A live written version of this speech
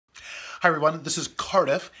Hi everyone, this is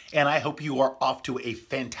Cardiff, and I hope you are off to a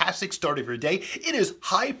fantastic start of your day. It is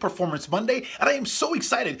High Performance Monday, and I am so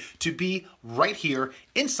excited to be right here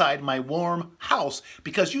inside my warm house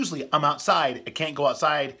because usually I'm outside. I can't go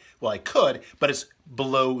outside. Well, I could, but it's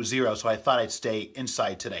below zero, so I thought I'd stay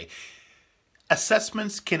inside today.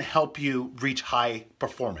 Assessments can help you reach high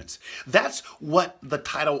performance. That's what the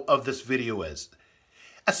title of this video is.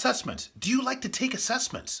 Assessments. Do you like to take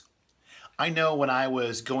assessments? I know when I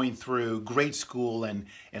was going through grade school and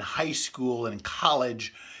high school and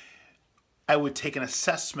college, I would take an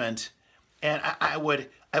assessment and I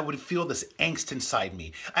would feel this angst inside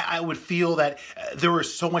me. I would feel that there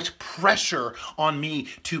was so much pressure on me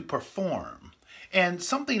to perform. And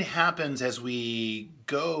something happens as we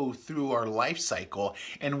go through our life cycle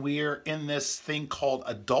and we're in this thing called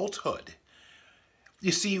adulthood.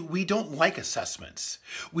 You see, we don't like assessments.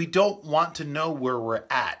 We don't want to know where we're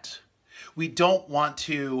at. We don't want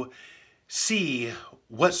to see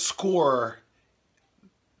what score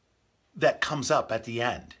that comes up at the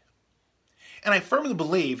end. And I firmly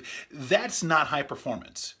believe that's not high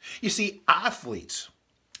performance. You see, athletes,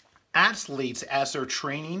 as they're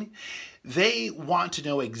training, they want to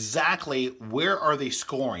know exactly where are they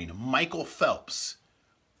scoring. Michael Phelps,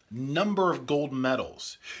 number of gold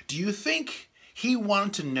medals. Do you think he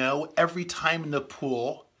wanted to know every time in the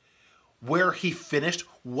pool where he finished,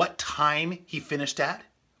 what time he finished at?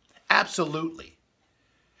 Absolutely.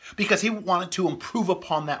 Because he wanted to improve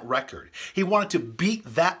upon that record. He wanted to beat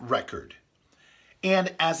that record.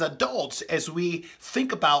 And as adults, as we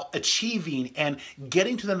think about achieving and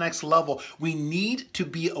getting to the next level, we need to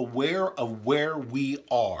be aware of where we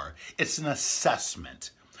are. It's an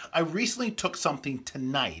assessment. I recently took something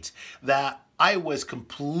tonight that I was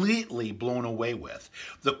completely blown away with.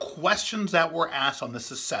 The questions that were asked on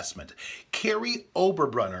this assessment. Kari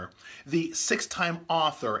Oberbrunner, the 6-time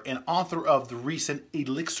author and author of the recent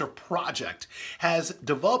Elixir Project, has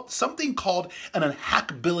developed something called an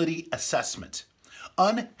unhackability assessment.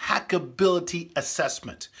 Unhackability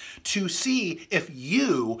assessment to see if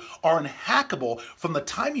you are unhackable from the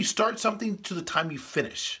time you start something to the time you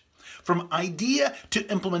finish. From idea to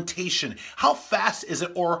implementation, how fast is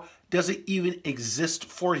it or does it even exist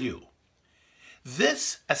for you?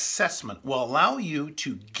 This assessment will allow you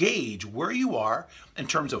to gauge where you are in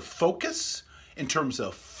terms of focus, in terms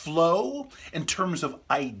of flow, in terms of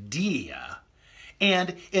idea,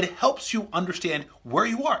 and it helps you understand where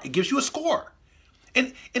you are. It gives you a score.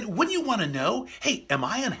 And when you want to know, hey, am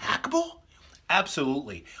I unhackable?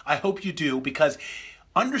 Absolutely. I hope you do, because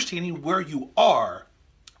understanding where you are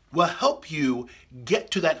will help you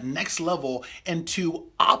get to that next level and to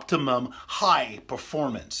optimum high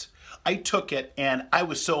performance. I took it and I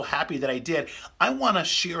was so happy that I did. I want to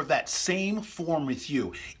share that same form with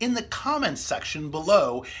you. In the comments section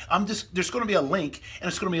below, there's going to be a link, and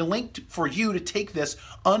it's going to be a link for you to take this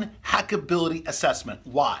unhackability assessment.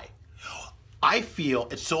 Why? I feel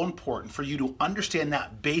it's so important for you to understand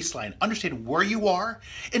that baseline, understand where you are,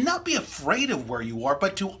 and not be afraid of where you are,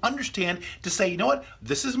 but to understand, to say, you know what,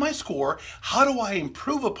 this is my score. How do I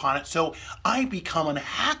improve upon it so I become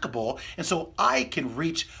unhackable and so I can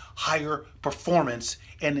reach higher performance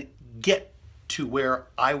and get to where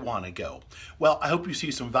I want to go? Well, I hope you see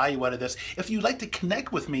some value out of this. If you'd like to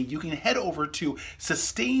connect with me, you can head over to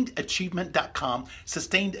sustain-ed-achievement.com,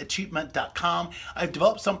 sustain-ed-achievement.com. I've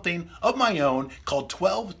developed something of my own called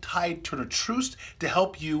 12 Tide Turner Truths to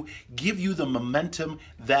help you, give you the momentum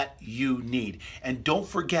that you need. And don't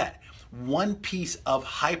forget, one piece of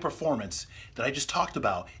high performance that I just talked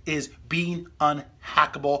about is being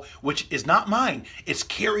unhackable, which is not mine. It's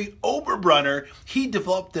Kari Oberbrunner. He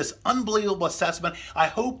developed this unbelievable assessment. I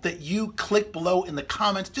hope that you click below in the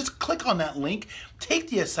comments. Just click on that link, take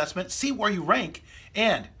the assessment, see where you rank,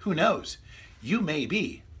 and who knows, you may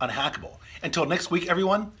be unhackable. Until next week,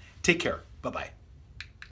 everyone, take care. Bye-bye.